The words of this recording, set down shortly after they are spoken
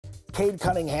Cade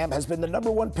Cunningham has been the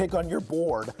 #1 pick on your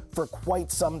board for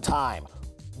quite some time.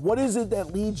 What is it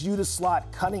that leads you to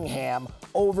slot Cunningham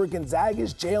over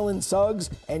Gonzaga's Jalen Suggs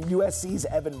and USC's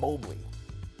Evan Mobley?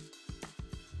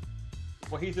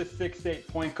 Well, he's a 6'8"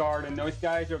 point guard, and those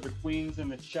guys are the queens in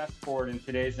the chessboard in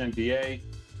today's NBA.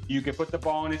 You can put the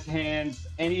ball in his hands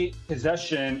any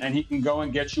possession, and he can go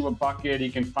and get you a bucket. He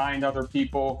can find other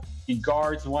people. He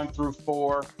guards 1 through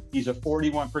 4. He's a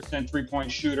 41%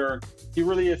 three-point shooter. He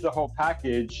really is the whole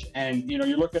package. And, you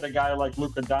look at a guy like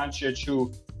Luka Doncic,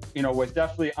 who, was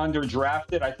definitely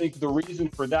underdrafted. I think the reason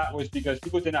for that was because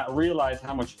people did not realize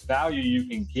how much value you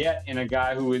can get in a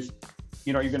guy who is,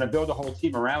 you're going to build a whole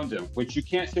team around him, which you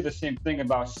can't say the same thing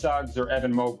about Suggs or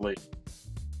Evan Mobley.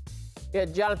 Yeah,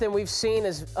 Jonathan, we've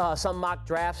seen some mock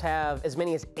drafts have as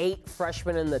many as 8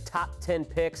 freshmen in the top 10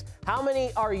 picks. How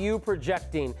many are you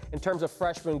projecting in terms of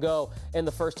freshmen go in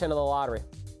the first 10 of the lottery?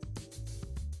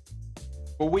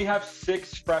 Well, we have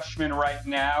 6 freshmen right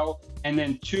now, and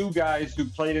then 2 guys who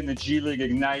played in the G League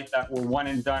Ignite that were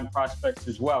one-and-done prospects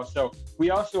as well. So we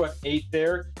also have 8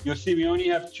 there. You'll see we only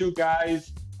have 2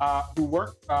 guys who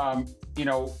weren't,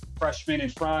 freshmen in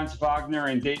Franz Wagner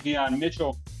and Davion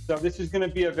Mitchell. So this is going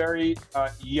to be a very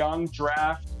young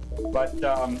draft, but,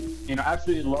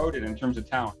 absolutely loaded in terms of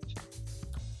talent.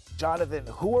 Jonathan,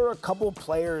 who are a couple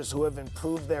players who have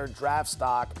improved their draft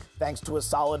stock thanks to a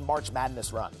solid March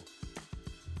Madness run?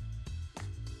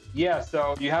 Yeah,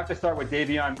 so you have to start with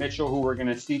Davion Mitchell, who we're going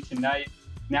to see tonight.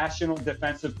 National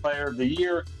Defensive Player of the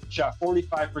Year, shot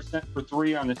 45% for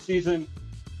 3 on the season,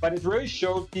 but it's really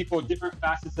showed people different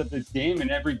facets of his game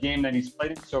in every game that he's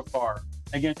played in so far.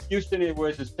 Against Houston, it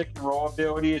was his pick-and-roll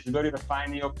ability, his ability to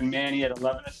find the open man. He had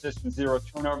 11 assists and 0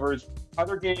 turnovers.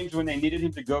 Other games, when they needed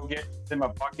him to go get them a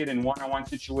bucket in one-on-one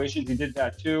situations, he did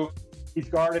that too. He's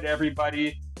guarded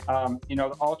everybody,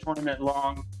 all tournament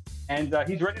long. And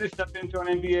he's ready to step into an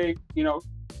NBA,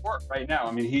 court right now.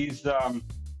 I mean, he's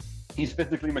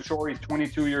physically mature. He's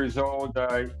 22 years old.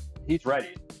 He's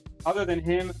ready. Other than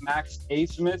him, Max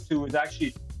Abmas, who has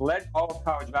actually led all of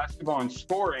college basketball in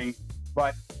scoring,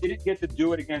 but didn't get to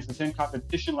do it against the same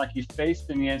competition like he faced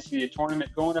in the NCAA tournament,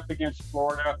 going up against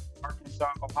Florida,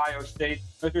 Arkansas, Ohio State.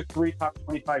 Those are 3 top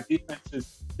 25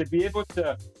 defenses. To be able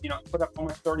to, put up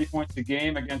almost 30 points a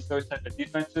game against those type of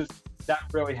defenses, that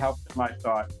really helped him, I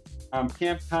thought.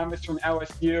 Cam Thomas from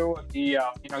LSU, he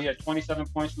had 27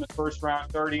 points in the first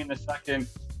round, 30 in the second.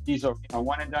 He's a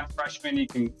one-and-done freshman. He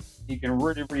can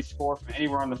really score from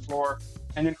anywhere on the floor.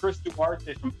 And then Chris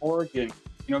Duarte from Oregon,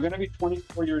 going to be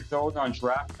 24 years old on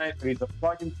draft night, but he's a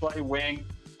plug-and-play wing.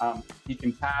 He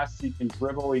can pass, he can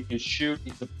dribble, he can shoot.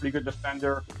 He's a pretty good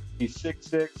defender. He's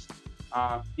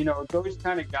 6'6". Those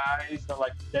kind of guys that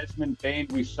like Desmond Bane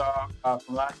we saw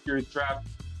from last year's draft,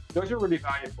 those are really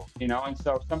valuable, and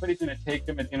so if somebody's going to take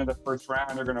him at the end of the first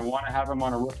round, they're going to want to have him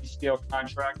on a rookie scale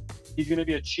contract. He's going to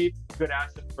be a cheap, good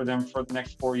asset for them for the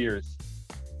next 4 years.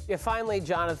 Yeah, finally,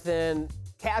 Jonathan,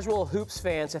 casual hoops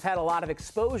fans have had a lot of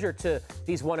exposure to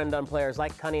these one-and-done players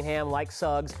like Cunningham, like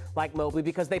Suggs, like Mobley,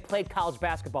 because they played college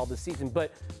basketball this season.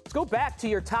 But let's go back to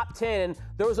your top 10.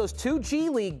 There was those 2 G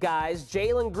League guys,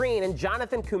 Jalen Green and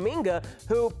Jonathan Kuminga,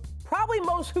 who probably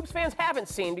most hoops fans haven't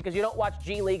seen because you don't watch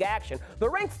G League action. They're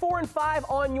ranked 4 and 5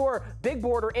 on your big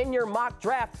board or in your mock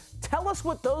draft. Tell us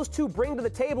what those 2 bring to the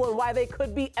table and why they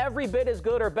could be every bit as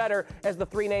good or better as the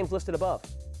 3 names listed above.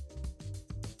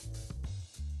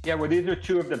 Yeah, well, these are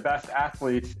 2 of the best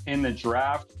athletes in the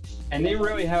draft, and they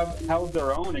really have held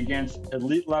their own against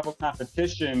elite-level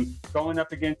competition, going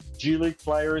up against G League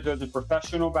players. Those are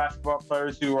professional basketball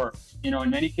players who are, in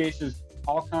many cases,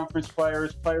 all-conference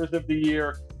players, players of the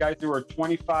year, guys who are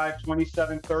 25,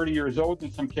 27, 30 years old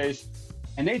in some case,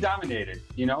 and they dominated.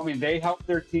 They helped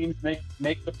their teams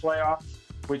make the playoffs,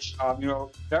 which,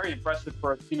 very impressive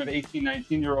for a team of 18,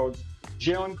 19-year-olds.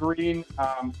 Jalen Green,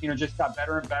 just got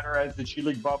better and better as the G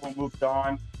League bubble moved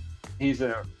on. He's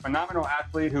a phenomenal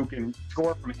athlete who can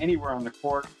score from anywhere on the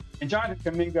court. And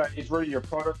Jonathan Kuminga is really your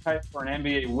prototype for an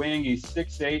NBA wing. He's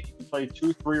 6'8". He can play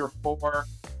 2, 3, or 4.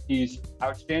 He's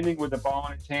outstanding with the ball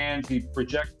in his hands. He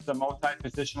projects as a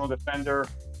multi-positional defender.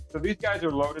 So these guys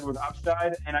are loaded with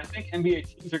upside, and I think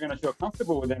NBA teams are going to feel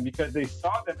comfortable with them because they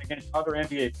saw them against other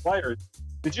NBA players.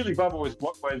 The G League bubble was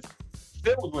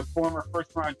filled with former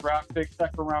first-round draft picks,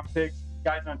 second-round picks,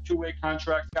 guys on 2-way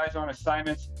contracts, guys on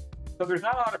assignments. So there's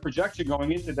not a lot of projection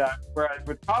going into that, whereas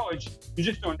with college, you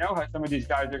just don't know how some of these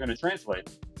guys are going to translate.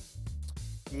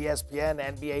 ESPN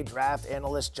NBA draft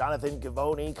analyst Jonathan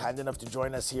Givony, kind enough to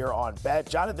join us here on Bet.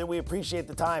 Jonathan, we appreciate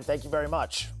the time. Thank you very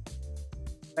much.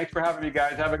 Thanks for having me,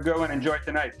 guys. Have a good one. Enjoy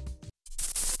tonight.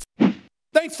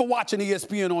 Thanks for for watching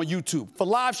ESPN on YouTube. For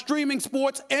live streaming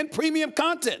sports and premium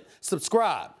content,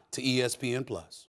 subscribe to ESPN+.